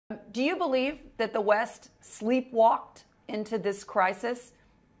Do you believe that the West sleepwalked into this crisis?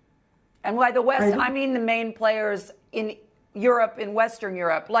 And by the West, I mean the main players in Europe, in Western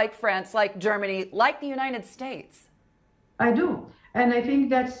Europe, like France, like Germany, like the United States. I do. And I think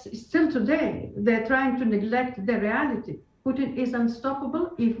that's still today, they're trying to neglect the reality. Putin is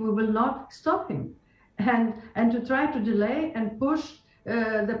unstoppable if we will not stop him. And to try to delay and push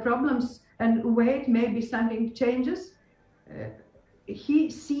the problems and wait, maybe something changes. He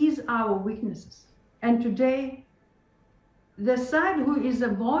sees our weaknesses. And today, the side who is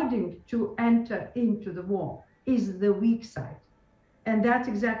avoiding to enter into the war is the weak side. And that's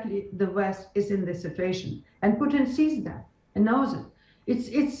exactly the West is in this situation. And Putin sees that and knows it.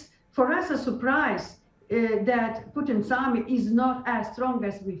 It's for us a surprise that Putin's army is not as strong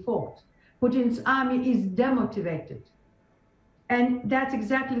as we thought. Putin's army is demotivated. And that's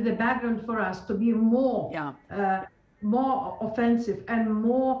exactly the background for us to be more offensive and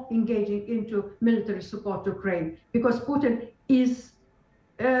more engaging into military support to Ukraine, because Putin is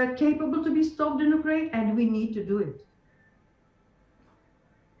capable to be stopped in Ukraine, and we need to do it.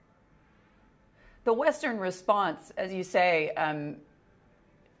 The Western response, as you say,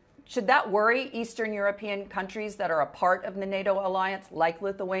 should that worry Eastern European countries that are a part of the NATO alliance, like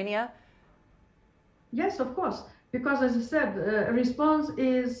Lithuania? Yes, of course, because as I said, response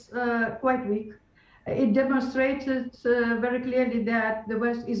is quite weak. It demonstrated very clearly that the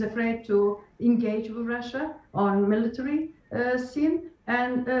West is afraid to engage with Russia on military scene,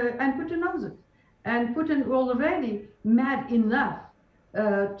 and Putin knows it. And Putin already mad enough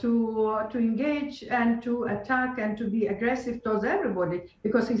to engage and to attack and to be aggressive towards everybody,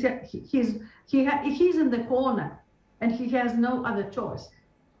 because he's in the corner and he has no other choice.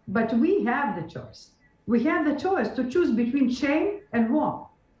 But we have the choice. We have the choice to choose between shame and war.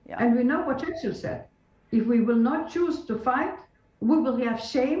 Yeah. And we know what Churchill said. If we will not choose to fight, we will have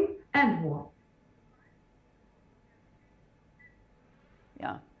shame and war.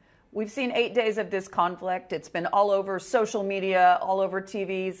 Yeah. We've seen 8 days of this conflict. It's been all over social media, all over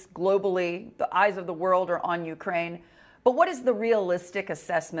TVs, globally. The eyes of the world are on Ukraine. But what is the realistic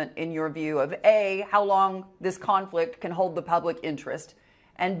assessment, in your view, of A, how long this conflict can hold the public interest,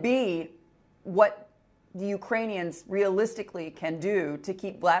 and B, what the Ukrainians realistically can do to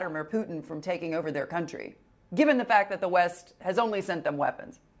keep Vladimir Putin from taking over their country, given the fact that the West has only sent them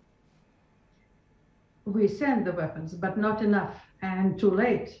weapons? We send the weapons, but not enough and too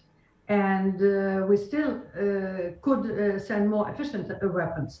late. And we still could send more efficient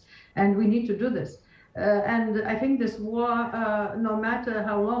weapons, and we need to do this. And I think this war, no matter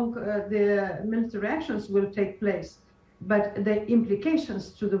how long the military actions will take place, but the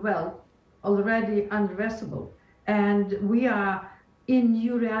implications to the world already unreversible. And we are in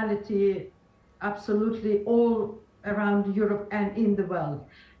new reality absolutely all around Europe and in the world.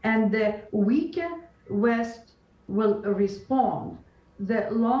 And the weaker West will respond, the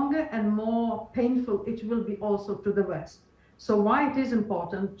longer and more painful it will be also to the West. So why it is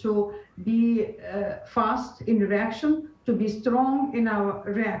important to be fast in reaction, to be strong in our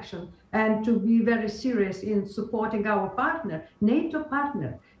reaction, and to be very serious in supporting our partner, NATO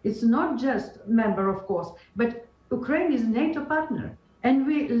partner. It's not just member, of course, but Ukraine is NATO partner, and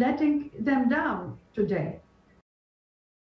we're letting them down today.